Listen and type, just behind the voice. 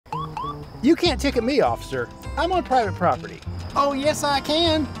You can't ticket me, officer. I'm on private property. Oh, yes, I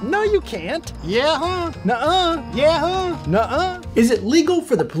can. No, you can't. Yeah, huh? Nuh-uh. Yeah, huh? Nuh-uh. Is it legal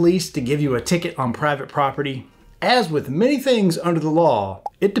for the police to give you a ticket on private property? As with many things under the law,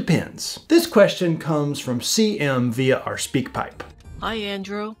 it depends. This question comes from CM via our SpeakPipe. Hi,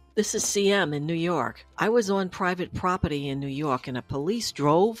 Andrew. This is CM in New York. I was on private property in New York and a police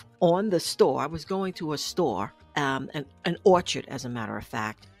drove on the store. I was going to a store, an orchard, as a matter of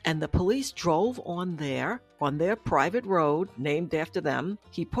fact. And the police drove on their private road, named after them.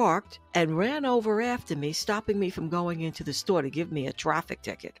 He parked and ran over after me, stopping me from going into the store to give me a traffic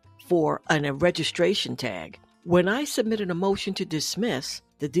ticket for a registration tag. When I submitted a motion to dismiss,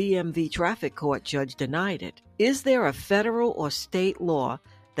 the DMV traffic court judge denied it. Is there a federal or state law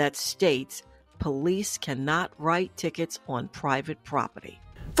that states police cannot write tickets on private property?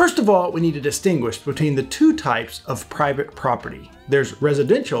 First of all, we need to distinguish between the two types of private property. There's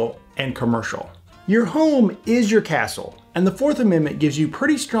residential and commercial. Your home is your castle, and the Fourth Amendment gives you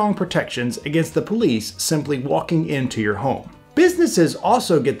pretty strong protections against the police simply walking into your home. Businesses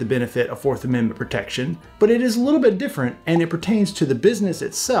also get the benefit of Fourth Amendment protection, but it is a little bit different and it pertains to the business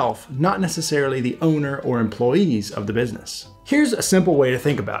itself, not necessarily the owner or employees of the business. Here's a simple way to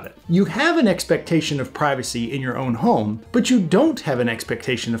think about it. You have an expectation of privacy in your own home, but you don't have an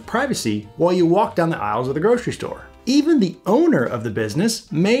expectation of privacy while you walk down the aisles of the grocery store. Even the owner of the business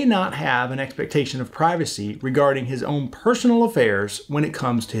may not have an expectation of privacy regarding his own personal affairs when it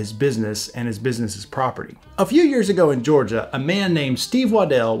comes to his business and his business's property. A few years ago in Georgia, a man named Steve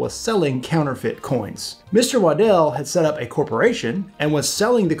Waddell was selling counterfeit coins. Mr. Waddell had set up a corporation and was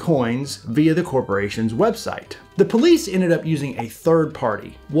selling the coins via the corporation's website. The police ended up using a third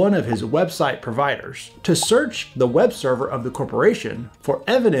party, one of his website providers, to search the web server of the corporation for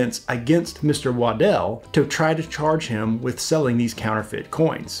evidence against Mr. Waddell to try to charge him with selling these counterfeit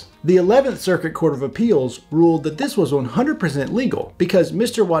coins. The 11th Circuit Court of Appeals ruled that this was 100% legal because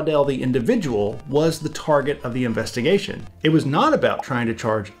Mr. Waddell, the individual, was the target of the investigation. It was not about trying to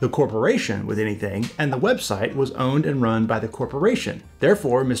charge the corporation with anything, and the website was owned and run by the corporation.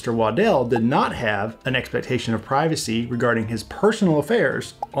 Therefore, Mr. Waddell did not have an expectation of privacy regarding his personal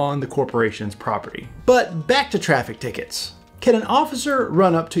affairs on the corporation's property. But back to traffic tickets. Can an officer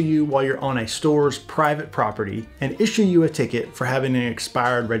run up to you while you're on a store's private property and issue you a ticket for having an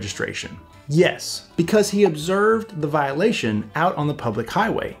expired registration? Yes, because he observed the violation out on the public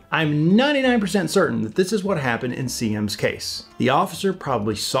highway. I'm 99% certain that this is what happened in CM's case. The officer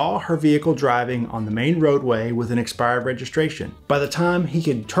probably saw her vehicle driving on the main roadway with an expired registration. By the time he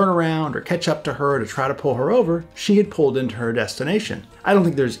could turn around or catch up to her to try to pull her over, she had pulled into her destination. I don't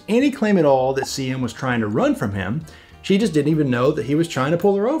think there's any claim at all that CM was trying to run from him. She just didn't even know that he was trying to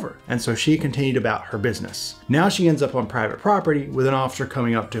pull her over, and so she continued about her business. Now she ends up on private property with an officer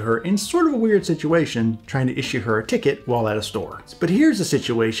coming up to her in sort of a weird situation, trying to issue her a ticket while at a store. But here's a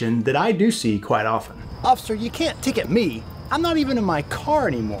situation that I do see quite often. Officer, you can't ticket me. I'm not even in my car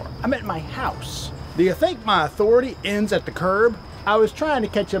anymore. I'm at my house. Do you think my authority ends at the curb? I was trying to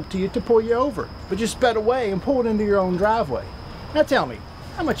catch up to you to pull you over, but you sped away and pulled into your own driveway. Now tell me,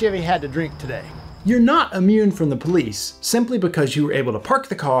 how much have you had to drink today? You're not immune from the police simply because you were able to park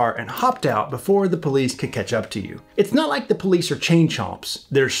the car and hopped out before the police could catch up to you. It's not like the police are chain chomps.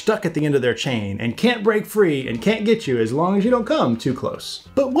 They're stuck at the end of their chain and can't break free and can't get you as long as you don't come too close.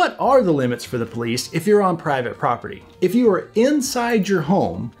 But what are the limits for the police if you're on private property? If you are inside your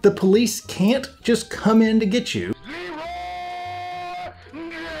home, the police can't just come in to get you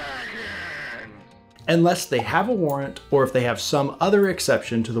unless they have a warrant or if they have some other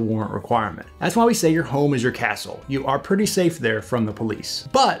exception to the warrant requirement. That's why we say your home is your castle. You are pretty safe there from the police.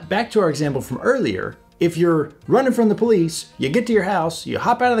 But back to our example from earlier, if you're running from the police, you get to your house, you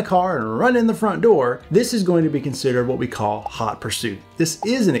hop out of the car and run in the front door, this is going to be considered what we call hot pursuit. This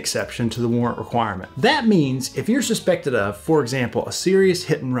is an exception to the warrant requirement. That means if you're suspected of, for example, a serious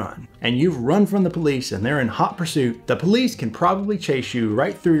hit and run, and you've run from the police and they're in hot pursuit, the police can probably chase you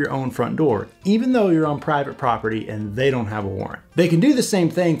right through your own front door, even though you're on private property and they don't have a warrant. They can do the same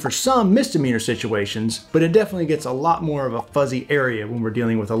thing for some misdemeanor situations, but it definitely gets a lot more of a fuzzy area when we're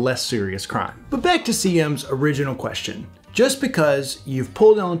dealing with a less serious crime. But back to CM's original question. Just because you've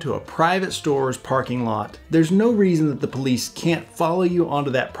pulled onto a private store's parking lot, there's no reason that the police can't follow you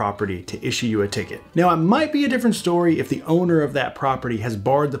onto that property to issue you a ticket. Now, it might be a different story if the owner of that property has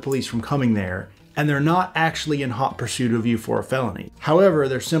barred the police from coming there and they're not actually in hot pursuit of you for a felony. However,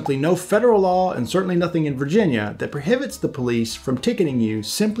 there's simply no federal law and certainly nothing in Virginia that prohibits the police from ticketing you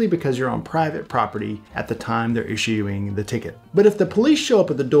simply because you're on private property at the time they're issuing the ticket. But if the police show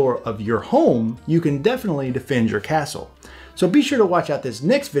up at the door of your home, you can definitely defend your castle. So be sure to watch out this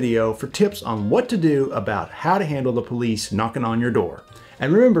next video for tips on what to do about how to handle the police knocking on your door.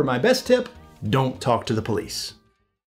 And remember, my best tip, don't talk to the police.